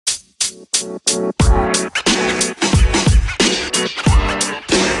Hey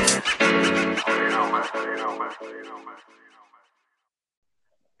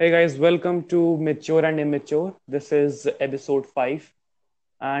guys, welcome to Mature and Immature. This is episode 5,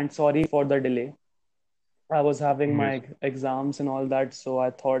 and sorry for the delay. I was having Yes. my exams and all that, so I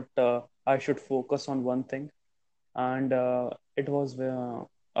thought I should focus on one thing, and it was a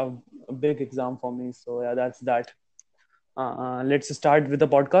big exam for me. So, yeah, that's that. Let's start with the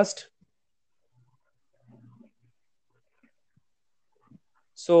podcast.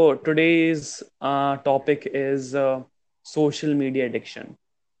 So, today's topic is social media addiction.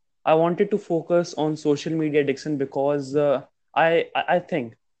 I wanted to focus on social media addiction because I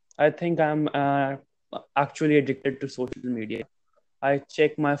think I'm actually addicted to social media. I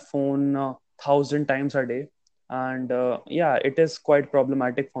check my phone 1,000 times a day, and yeah, it is quite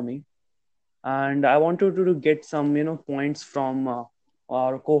problematic for me. And I wanted to get some points from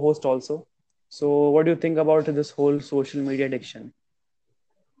our co-host also. So, what do you think about this whole social media addiction?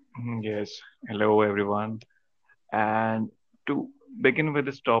 Yes. Hello, everyone. And to begin with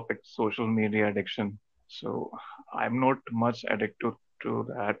this topic, social media addiction. So I'm not much addicted to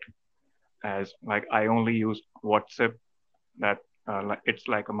that, as like I only use WhatsApp. That it's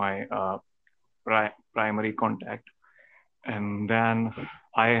like my primary contact, and then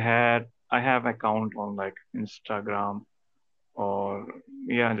I have account on like Instagram or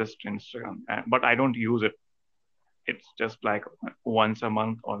yeah, just Instagram, but I don't use it. It's just like once a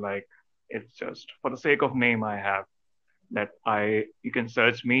month or like it's just for the sake of name I have that I you can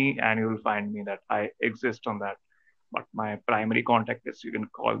search me and you will find me that I exist on that. But my primary contact is you can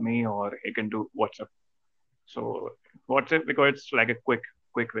call me or you can do WhatsApp. So WhatsApp because it's like a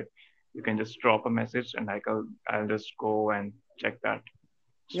quick way. You can just drop a message and I'll just go and check that.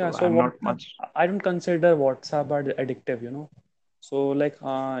 Yeah, So so I'm not WhatsApp, much. I don't consider WhatsApp addictive. So like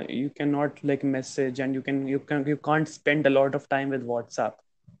you cannot like message and you can't spend a lot of time with WhatsApp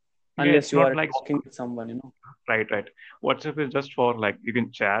Yeah, unless it's you not are like talking with someone. right. WhatsApp is just for like you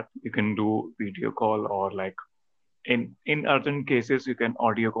can chat, you can do video call or like in urgent cases you can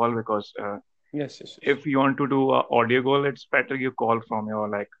audio call because Yes, yes, yes. if you want to do a audio call it's better you call from your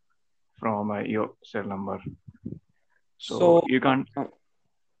like from your cell number so So you can't.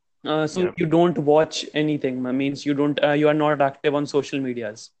 so Yeah. you don't watch anything. Means you are not active on social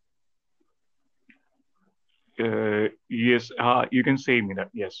medias. Yes, you can say me that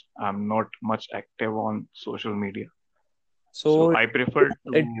yes, I'm not much active on social media, so So I prefer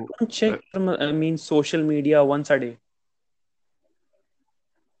you to don't check uh, social media once a day.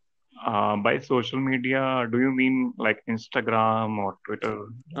 by social media do you mean like Instagram or Twitter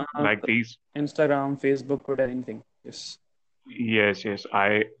Uh, like these? Instagram, Facebook, Twitter, anything. Yes. Yes,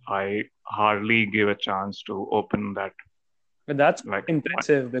 I hardly give a chance to open that But that's like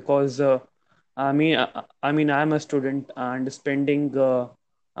impressive because I'm a student and spending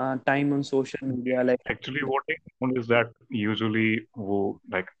time on social media like actually what I found is that usually who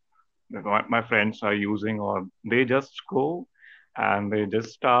like my friends are using or they just go and they just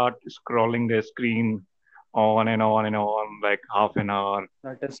start scrolling their screen on and on and on like half an hour,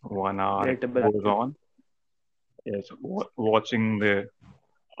 that is 1 hour it relatable goes actually. on. Yes, watching the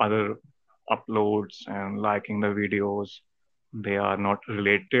other uploads and liking the videos. They are not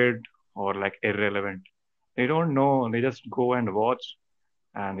related or like irrelevant. They don't know. They just go and watch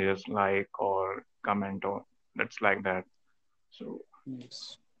and they just like or comment on. That's like that. So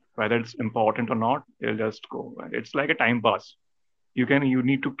Yes. whether it's important or not, they'll just go. It's like a time pass. You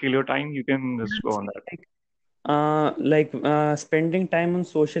need to kill your time. You can just go on that. Spending time on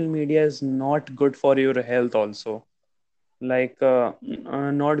social media is not good for your health also.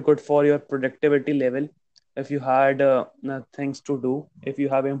 Not good for your productivity level. If you had things to do, if you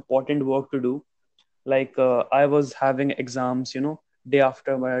have important work to do, I was having exams, day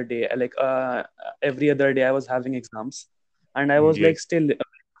after my day, every other day I was having exams, and I was Yes, like still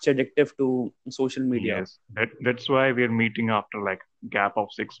much addictive to social media. yes. That's why we're meeting after like gap of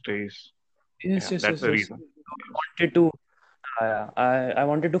 6 days. Yes, Yeah, yes, that's yes, the yes. reason. I Yes. wanted to I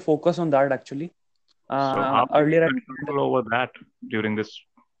wanted to focus on that actually. So how did you Earlier I had, control over that during this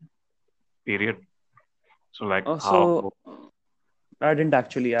period? So like how? so I didn't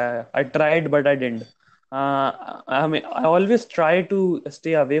actually. I tried, but I didn't. I always try to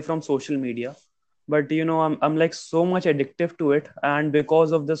stay away from social media, but I'm like so much addictive to it, and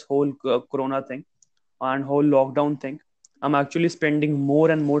because of this whole Corona thing and whole lockdown thing, I'm actually spending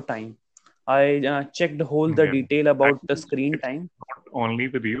more and more time. I checked the whole the Yeah. detail about the Actually, screen it's time. not only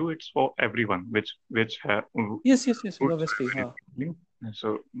with you; it's for everyone, which have Yes, yes, yes, yes, roots obviously. very deeply. And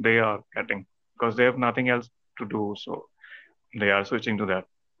so they are getting because they have nothing else to do, so they are switching to that.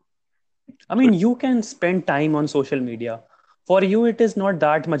 I So mean, you can spend time on social media. For you, it is not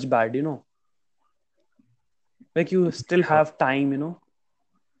that much bad, like you still yeah, have time,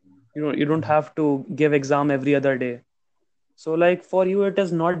 you don't have to give exam every other day. So like for you, it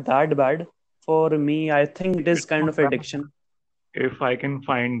is not that bad. For me, I think it is it's kind not of that. addiction. If I can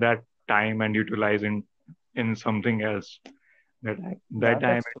find that time and utilize in something else Yeah, that I'm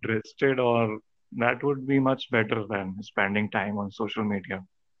that's true. interested, or that would be much better than spending time on social media.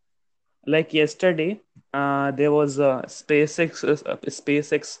 Like yesterday, there was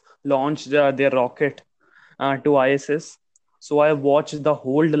SpaceX launched their rocket to ISS. So I watched the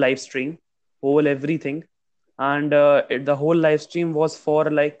whole live stream, whole everything, and the whole live stream was for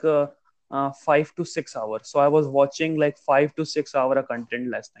like 5 to 6 hours. So I was watching like 5 to 6 hour content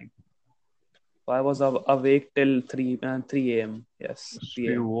last night. So I was awake till 3 a.m. Yes, So 3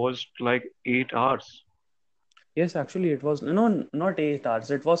 you a.m. watched like 8 hours. Yes, actually, it was no, not 8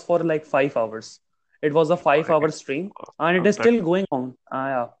 hours. It was for like 5 hours. It was a five Five hour stream, and it hours. is still going on.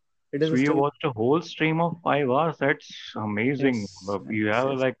 Yeah, it So is you still. watched a whole stream of 5 hours. That's amazing. Yes, You yes, have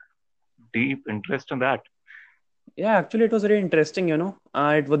yes. like deep interest in that. Yeah, actually, it was very interesting.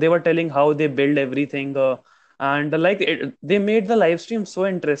 They were telling how they build everything, and they made the live stream so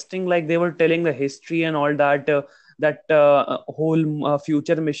interesting. Like they were telling the history and all that. That whole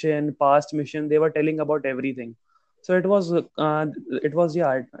future mission, past mission. They were telling about everything. So it was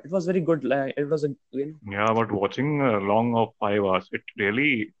very good. Like, it was a Yeah, but watching long of 5 hours, it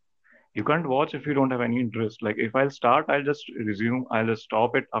really you can't watch if you don't have any interest. Like if I'll start, I'll just resume. I'll just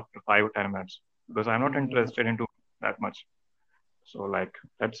stop it after 5 or 10 minutes because I'm not yeah. interested into that much. So like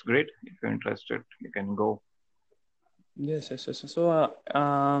that's great. If you're interested, you can go. Yes, yes, yes. So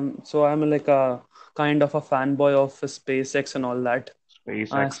I'm like a kind of a fanboy of SpaceX and all that. SpaceX,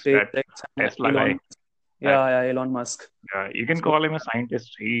 that SpaceX and Tesla Elon guy. Musk. That Yeah, Elon Musk. you can So call him a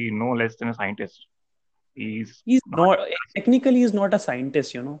scientist. He no less than a scientist. He's he's not. not technically he's not a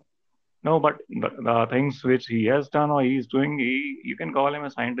scientist. No, but the things which he has done or he's doing, you can call him a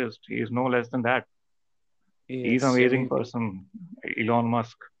scientist. He is no less than that. He's an Yes, amazing person. Elon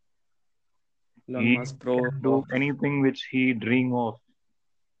Musk. Elon He Musk, bro. can do anything which he dream of.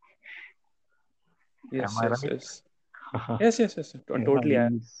 Am Yes, I yes, right? yes. Yes, yes, yes. Yeah,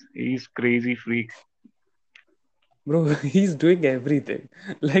 Totally. he's crazy freak. Bro, he's doing everything.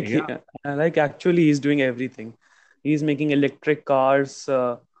 Like, Yeah, like actually, he's doing everything. He's making electric cars,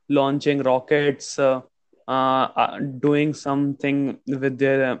 launching rockets, doing something with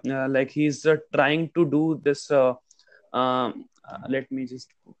their like he's trying to do this. Let me just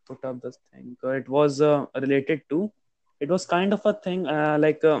put up this thing. It was related to. It was kind of a thing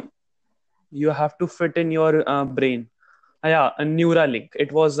you have to fit in your brain. Yeah, a Neuralink.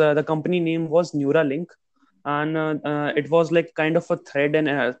 It was the company name was Neuralink, and it was like kind of a thread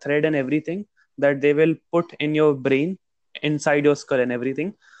and everything that they will put in your brain inside your skull and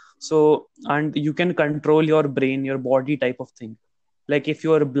everything. So and you can control your brain, your body type of thing. Like if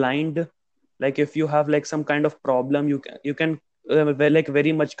you are blind, like if you have like some kind of problem, like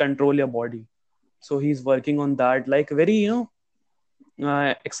very much control your body. So he's working on that, like very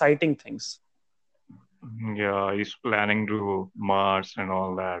exciting things. yeah, he's planning to Mars and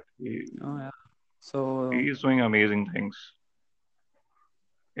all that. Oh, yeah. So, He's doing amazing things.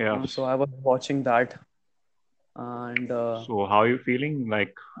 Yeah. so I was watching that, and So how are you feeling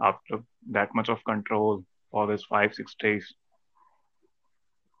like after that much of control for this 5 6 days?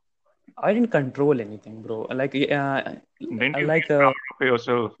 I didn't control anything, bro. Didn't you Like, feel proud of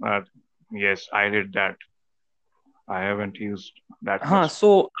yourself that yes, I did that. I haven't used that much.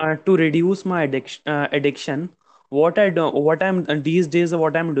 to reduce my addiction, what I'm these days,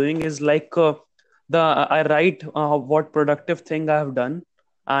 what I'm doing is like I write what productive thing I have done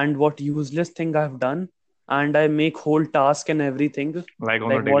and what useless thing I have done, and I make whole task and everything, Like on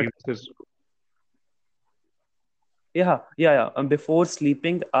like a what. daily basis. Yeah. Before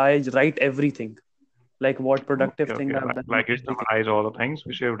sleeping, I write everything, like what productive Okay, thing okay. I've done and Like you everything. summarize all the things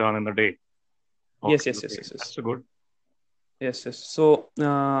which you've done in the day. Yes, Okay, yes, yes, okay. yes, yes, That's a good. yes, yes. So,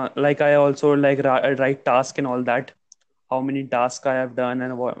 like I also like write task and all that. How many tasks I have done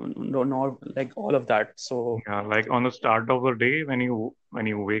and what, no, no, like all of that. So, Yeah, like on the start of the day when you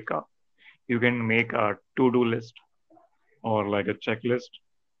wake up, you can make a to-do list or like a checklist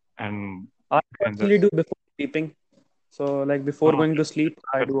and I you can personally just do before sleeping. So, like before oh, going to sleep,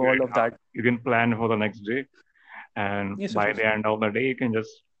 I that's do all great. of that. You can plan for the next day and Yes, yes, by yes. the end of the day you can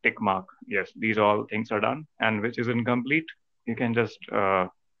just tick mark. Yes, these all things are done and which is incomplete, you can just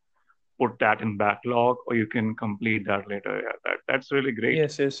put that in backlog or you can complete that later. Yeah, that's really great.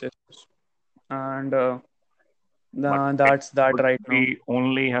 Yes, yes, yes. And But it That's that would right now. be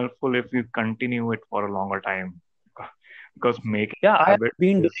only helpful if you continue it for a longer time, because making Yeah, I have habits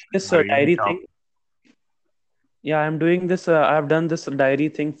been is doing this really diary tough. thing. Yeah, I'm doing this. I've done this diary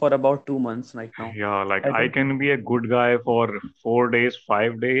thing for about 2 months right now. Yeah, like I I think. can be a good guy for 4 days,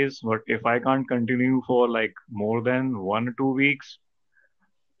 5 days, but if I can't continue for like more than 1 or 2 weeks,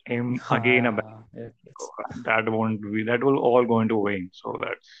 I'm again a bad. Yes, yes. That won't be, that will all go into vain. So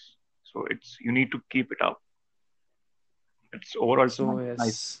it's, you need to keep it up. It's overall, it's not So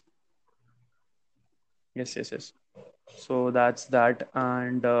nice. yes, yes, yes, yes. So that's that.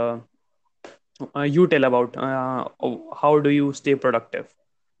 And you tell about how do you stay productive?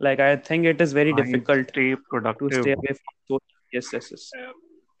 Like I think it is very I difficult stay to productive. stay away from social. Yes, yes, yes.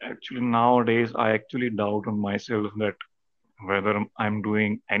 Actually, nowadays I actually doubt on myself that whether I'm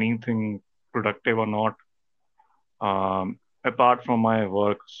doing anything productive or not, apart from my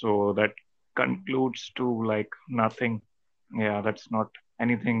work. So that concludes to like nothing. Yeah, that's not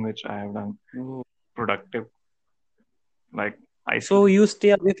anything which I have done Oh. productive. Like I So sleep. you stay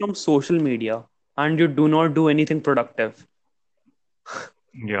away from social media and you do not do anything productive.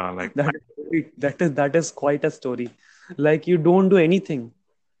 Yeah, like That is quite a story. Like you don't do anything,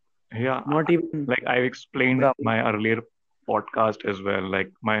 yeah, not even like I explained in browse. my earlier podcast as well.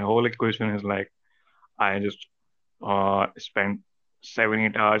 Like my whole equation is like I just spend 7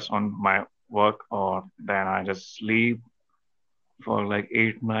 8 hours on my work, or then I just sleep for like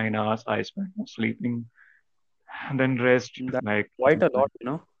 8 9 hours. I spend on sleeping, and then rest. That's Like quite a lot.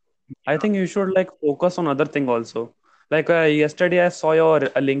 I think you should like focus on other thing also. Like yesterday I saw your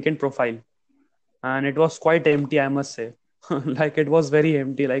LinkedIn profile and it was quite empty, I must say. Like it was very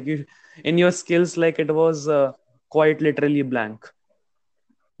empty. Like you in your skills, like it was quite literally blank.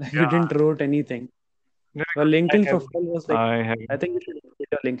 Like you yeah, didn't wrote anything. yeah, Your I LinkedIn have profile was like, I I haven't think you should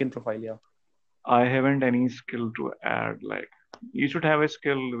update your LinkedIn profile, yeah. I haven't any skill to add. Like you should have a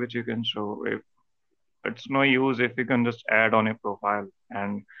skill which you can show. If it's no use if you can just add on a profile,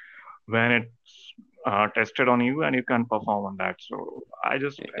 and when it's tested on you and you can perform on that. So I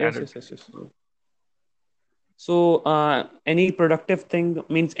just Yes, added. yes, yes, yes. So, any productive thing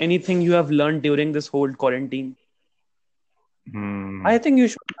means anything you have learned during this whole quarantine. Hmm, I think you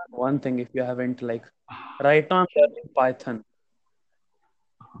should learn one thing if you haven't. Like, right now I'm learning Python.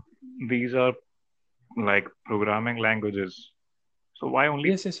 these are like programming languages. So why only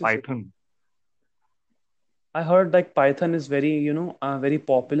Yes, yes, yes, yes. Python? I heard like Python is very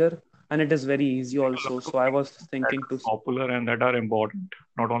popular and it is very easy There are a also. lot of So I was things that thinking to. are popular and that are important.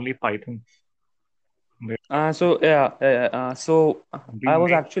 Not only Python. They, So yeah, I the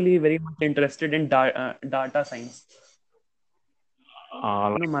was main actually very much interested in data science.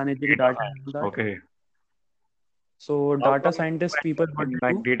 like Managing data data and all science. that. Okay. So How data come you scientists people, what in they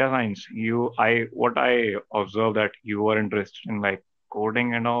like do? data science? What I observed that you were interested in like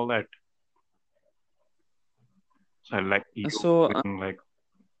coding and all that. So like you So in like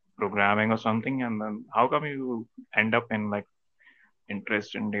programming or something, and then how come you end up in like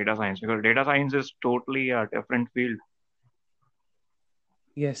interest in data science? Because data science is totally a different field.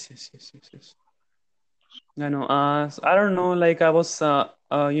 yes, yes, yes, yes, yes. I know. I don't know. Like I was, like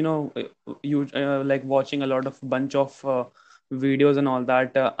watching a lot of bunch of videos and all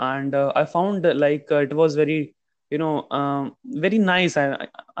that, and I found like it was very nice.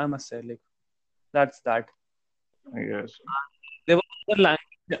 I must say, like that's that. Yes. There was another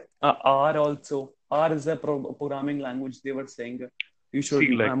language, R also. R is a programming language. They were saying you See,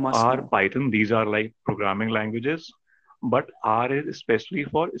 should like must R, know. Python, these are like programming languages, but R is especially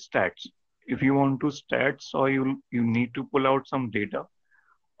for stats. If you want to stats or you need to pull out some data,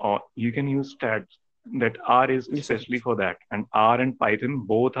 or you can use stats. That R is Yes, yes, especially yes. for that, and R and Python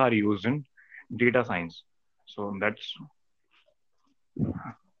both are used in data science. So that's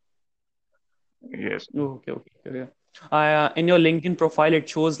yes. Okay, okay, okay. Yeah. In your LinkedIn profile, it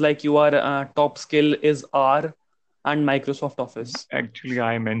shows like your top skill is R and Microsoft Office. Actually,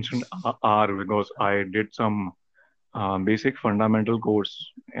 I mentioned R because I did some basic fundamental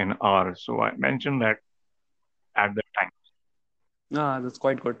course in R, so I mentioned that at the time. That's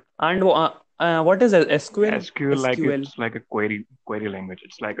quite good. And what is SQL? SQL, like SQL. it's like a query language.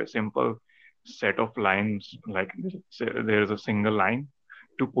 It's like a simple set of lines. Like there is a single line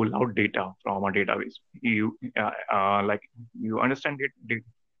to pull out data from a database. You like you understand it.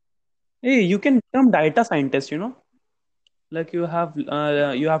 Hey, you can become data scientist. Like you have to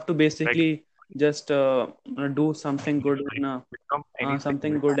Like basically just do something good you in become anything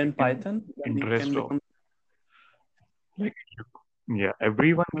something which good you in can Python, then you can interest of. become. Like yeah,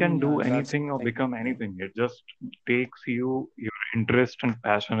 everyone can do Yeah, that's anything the or thing. become anything. It just takes you your interest and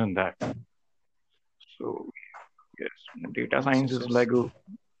passion in that. So Yes, data Yes, science yes, is yes. like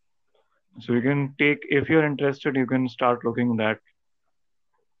so you can take, if you're interested, you can start looking that.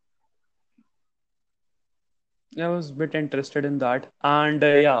 I was a bit interested in that, and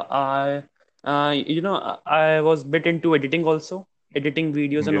yeah, I was bit into editing also, editing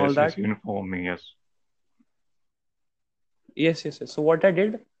videos and all Yes, yes, that. you inform me. Yes. Yes, yes, yes. So what I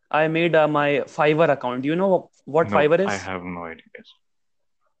did, I made my Fiverr account. You know what No, Fiverr I is? have no idea. Yes.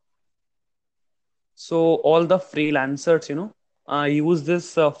 So all the freelancers, use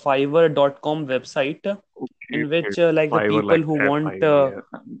this Fiverr.com website Okay, in okay. which like the Fiverr, people like who want. FIV.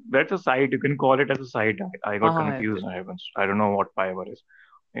 Yeah. That's a site. You can call it as a site. I got Yes, confused. yes. I don't know what Fiverr is.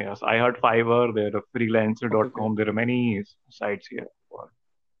 Yes, I heard Fiverr. There are Okay, okay. freelancer.com. There are many sites here.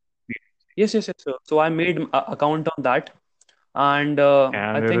 Yes, yes, yes. So I made a account on that, and I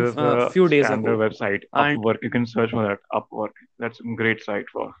And there think is a a few days standard ago, website, and Upwork. You can search for that. Upwork. That's a great site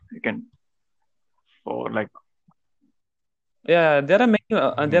for you can for like yeah, there are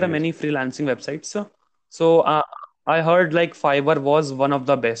yes. many freelancing websites. So I heard like Fiverr was one of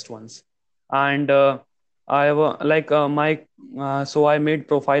the best ones, and like my so I made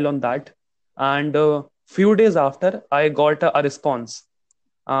profile on that, and few days after I got a response.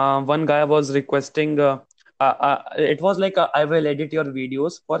 One guy was requesting. It was like I will edit your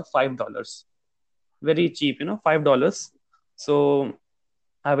videos for $5, very cheap, $5. So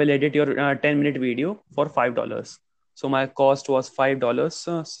I will edit your 10-minute video for $5. So my cost was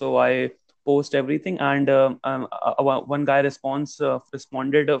 $5. So I post everything, and one guy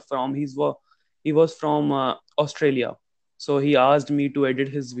responded from he was from Australia. So he asked me to edit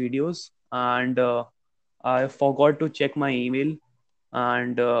his videos, and I forgot to check my email.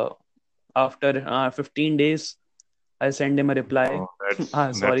 And after 15 days, I sent him a reply. Oh,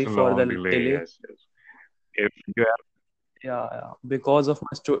 that's Sorry a for long the delay. delay. Yes, yes. If you Yeah, yeah. Because of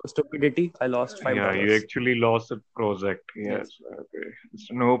my stupidity, I lost five Yeah, you dollars. actually lost the project. Yes. Yes, okay.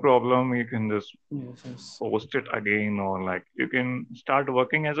 It's no problem. You can just Yes, yes. post it again, or like you can start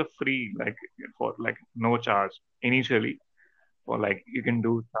working as a free, like for like no charge initially, or like you can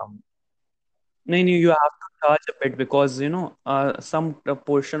do some. No, no, you have to charge a bit because some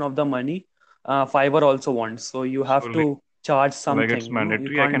portion of the money Fiverr also wants. So you So have to charge like it's something. You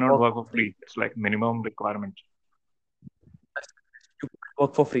mandatory. I can't cannot work work for for free. free. It's like minimum requirement. You can't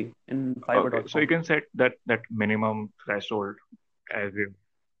work for free in Okay, so you Fiverr.com. can set that minimum threshold as you.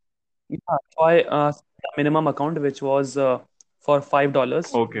 Yeah, so I set a minimum account which was for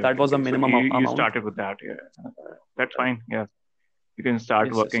 $5. Okay, That okay, was a okay. So minimum you amount. started with that. Yeah, that's fine. Yeah. You can start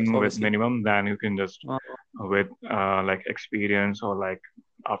Yes, yes, yes, working with obviously. minimum, then you can just Uh, with like experience or like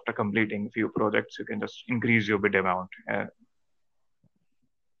after completing few projects you can just increase your bid amount.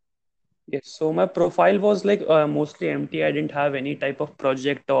 Yes, so my profile was like mostly empty. I didn't have any type of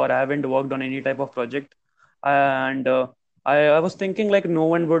project, or I haven't worked on any type of project. And I was thinking like no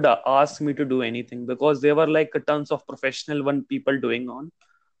one would ask me to do anything because there were like tons of professional one people doing on.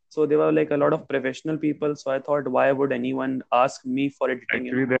 So there were like a lot of professional people. So I thought, why would anyone ask me for editing,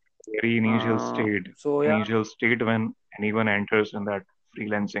 Actually the very So yeah, initial state when anyone enters in that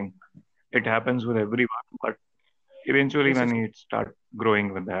freelancing, it happens with everyone, but eventually yes, when yes. you start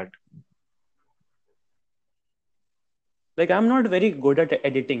growing with that. Like I'm not very good at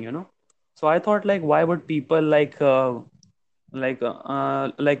editing. So I thought like, why would people like will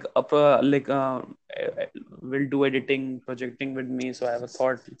do editing projecting with me, so I was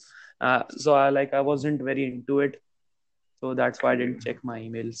thought so I wasn't very into it, so that's why I Okay. didn't check my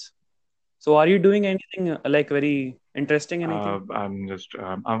emails. So are you doing anything like very interesting, anything?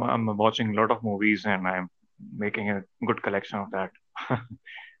 I'm watching a lot of movies and I'm making a good collection of that.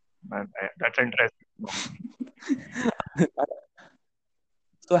 That's interesting.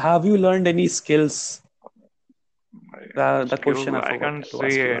 So have you learned any skills? The question Skill, I I forgot can't to ask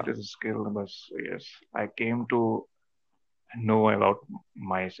you. say it is a skill, but yes, I came to know about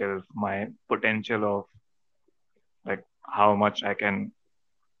myself, my potential of like how much I can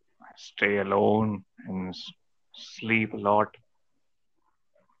stay alone and sleep a lot.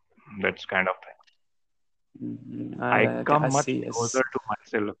 That's kind of thing. I come I much see, closer yes. to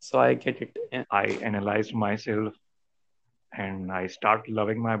myself. So I get it. Yeah. I analyze myself and I start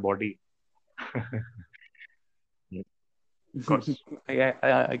loving my body. Because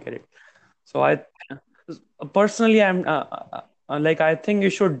I get it. So I personally I'm like I think you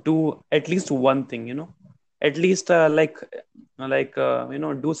should do at least one thing, at least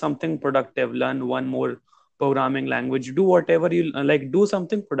do something productive, learn one more programming language, do whatever you like, do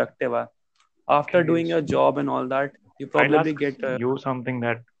something productive. After okay, doing your job and all that, you I'll ask probably get you something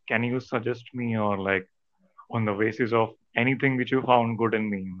that can you suggest me or like on the basis of anything which you found good in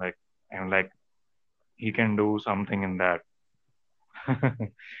me, like and like he can do something in that.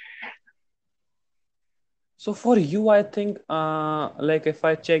 So for you, I think, like if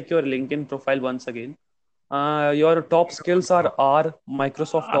I check your LinkedIn profile once again, your top skills are R,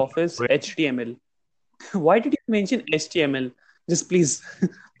 Microsoft Office, HTML. Why did you mention HTML? Just please,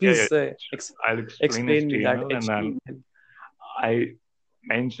 Yeah, yeah. please I'll explain explain me that HTML and then HTML. I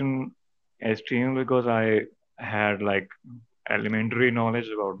mentioned HTML because I had like elementary knowledge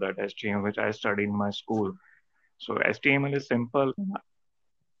about that HTML, which I studied in my school. So HTML is simple.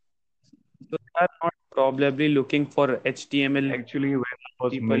 So they are not probably looking for HTML Actually, when I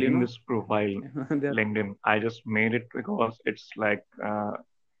was people, making this profile, They're, LinkedIn, I just made it because it's like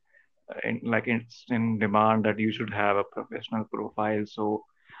it's in demand that you should have a professional profile. So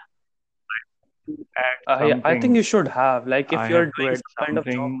add I think something. you should have, like if I you're have to doing add some kind of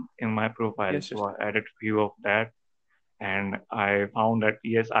job. something in my profile. Yes, So yes. I added few of that, and I found that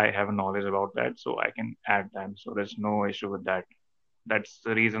yes, I have knowledge about that, so I can add them. So there's no issue with that. That's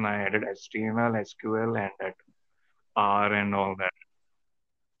the reason I added HTML, SQL, and that R and all that.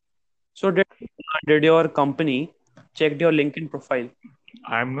 So did your company checked your LinkedIn profile?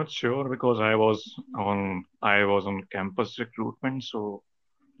 I'm not sure because I was on campus recruitment, so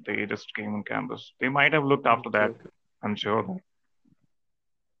they just came on campus. They might have looked after Okay, that. okay. I'm sure that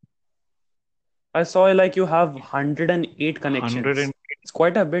I saw like you have 108 hundred and connections. It's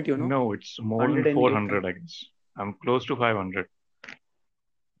quite a bit, no, it's more than 108 400, I guess. I'm close to 500.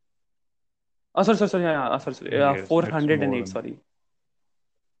 Oh, sorry, sorry, sorry. Yeah, sorry, sorry. Yeah, Yes, it's more 408. than. Sorry.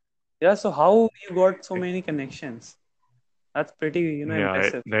 Yeah. So how you got so many connections? That's pretty, Yeah,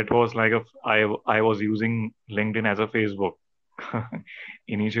 impressive. that was like I was using LinkedIn as a Facebook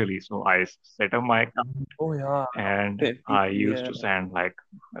initially. So I set up my account Oh yeah. and I used Yeah. to send like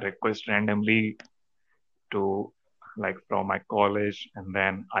requests randomly to like from my college, and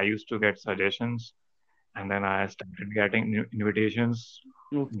then I used to get suggestions, and then I started getting invitations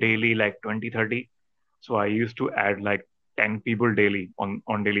Okay. daily, like 20, 30. So I used to add like 10 people daily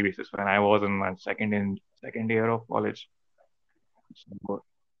on daily basis when I was in my second year of college. So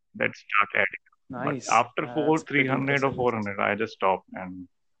that started. But Nice. after That's three pretty hundred or impressive. 400, I just stopped and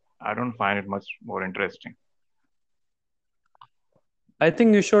I don't find it much more interesting. I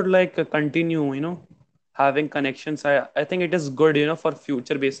think you should like continue, having connections. I think it is good, for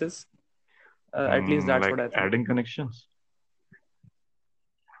future basis. At least that's Like what I think. adding connections.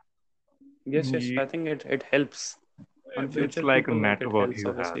 Yes, yes. I Ye- think it helps on It's future like a people. Like it network helps, you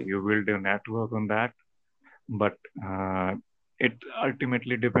have. obviously. You build a network on that, but it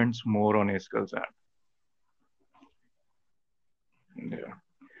ultimately depends more on your skill set. Yeah.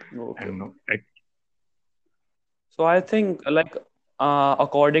 Okay, And okay. like, So I think like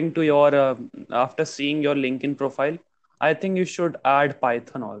according to your after seeing your LinkedIn profile, I think you should add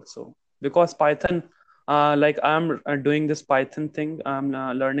Python also because Python, like I'm doing this Python thing. I'm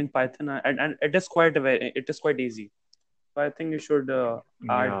learning Python, and it is quite easy. So I think you should add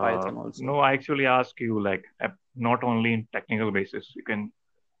yeah, Python also. no, I actually ask you like not only in technical basis. You can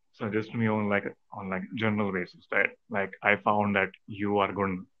suggest me on like general basis that like I found that you are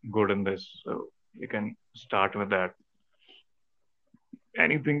good in this, so you can start with that.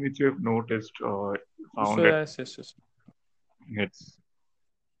 Anything which you have noticed or So found that yes, yes, yes. it's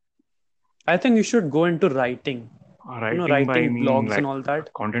I think you should go into writing. writing by Writing mean blogs like and all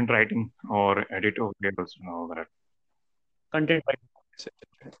that. content writing or editorials and all that. Content writing,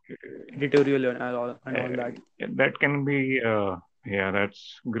 editorial and all that. That can be yeah,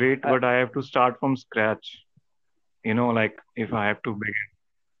 that's great, I, but I have to start from scratch. Like if I have to begin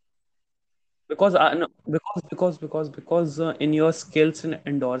because no, because in your skills and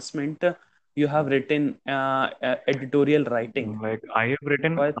endorsement you have written editorial writing. like I have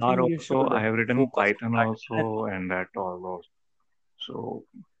written So I R think you also, should I have written focus on Python that. also, and that all those. So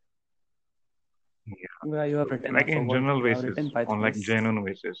yeah, Yeah, you so have written. I like in forgot general you have basis, written Python. on like Yes. genuine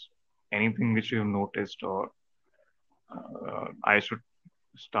basis, anything which you have noticed or I should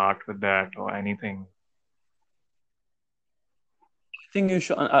start with that or anything. I think you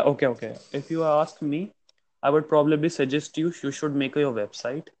should. Okay, okay. If you ask me, I would probably suggest you should make your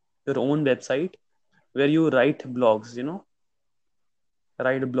website, your own website, where you write blogs.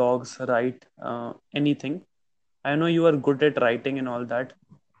 Write blogs, write anything. I know you are good at writing and all that.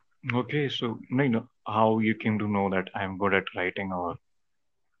 Okay, so how you came to know that I'm good at writing or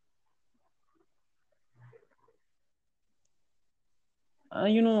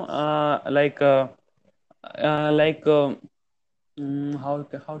Like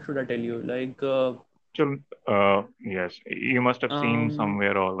like how should I tell you? Like yes, you must have seen um,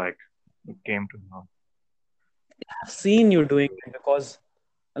 somewhere or like you came to know. I've seen you doing it because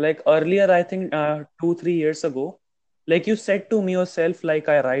Like earlier, I think 2 3 years ago, like you said to me yourself, like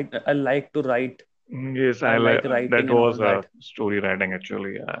I like to write, Yes, I like that writing and all was that. story writing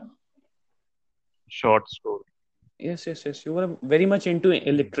actually, short story. Yes, yes, yes. You were very much into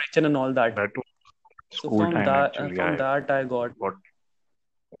literature and all that. That was So school time actually. from I that I got. got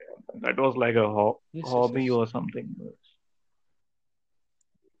that was like a Yes, yes, hobby yes. or something.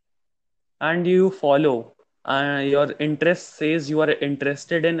 And you follow. Your interest says you are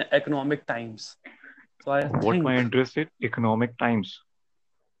interested in economic times. So I What my think interest in economic times.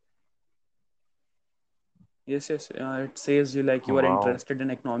 yes, yes. It says you are Wow. interested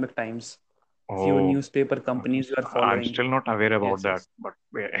in economic times. Few Oh, newspaper companies you are I'm following. still not aware about Yes, that, yes. but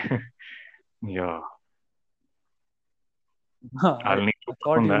yeah, I, I'll need to I work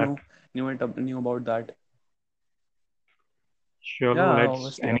thought on you that. knew about that. Sure, Yeah, let's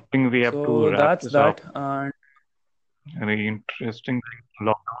obviously. anything we have to So wrap that's this up. that. And Very interesting.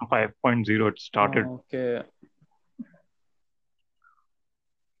 Lockdown 5.0 it started. okay.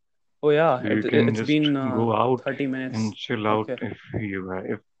 Oh yeah, So you can it's just been go out 30 and minutes. chill out Okay.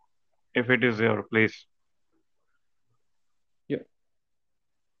 if it is your place. Yeah.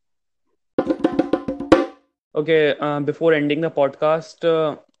 Okay, before ending the podcast,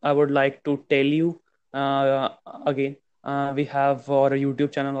 I would like to tell you uh, again, we have our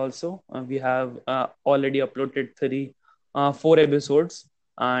YouTube channel also. We have already uploaded 4 episodes,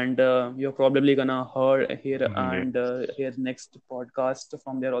 and you're probably gonna hear next podcast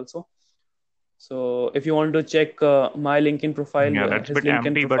from there also. So if you want to check my LinkedIn profile, Yeah, that's a his bit LinkedIn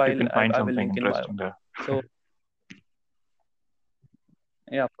empty, but you profile, can find I will something link in bio. interesting there. So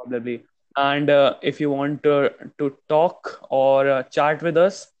yeah, probably. And if you want to talk or chat with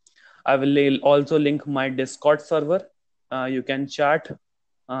us, I will also link my Discord server. You can chat,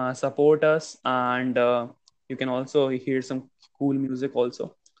 support us, and you can also hear some cool music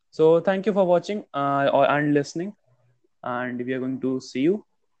also. So thank you for watching and listening. And we are going to see you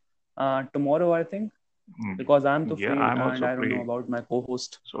tomorrow, I think, Mm, because I'm too yeah, free I'm and also I don't know free, about my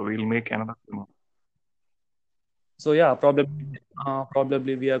co-host. so we'll make another. So yeah,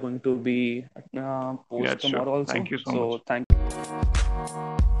 probably we are going to be Yeah, post sure. tomorrow Thank also. you so much. So thank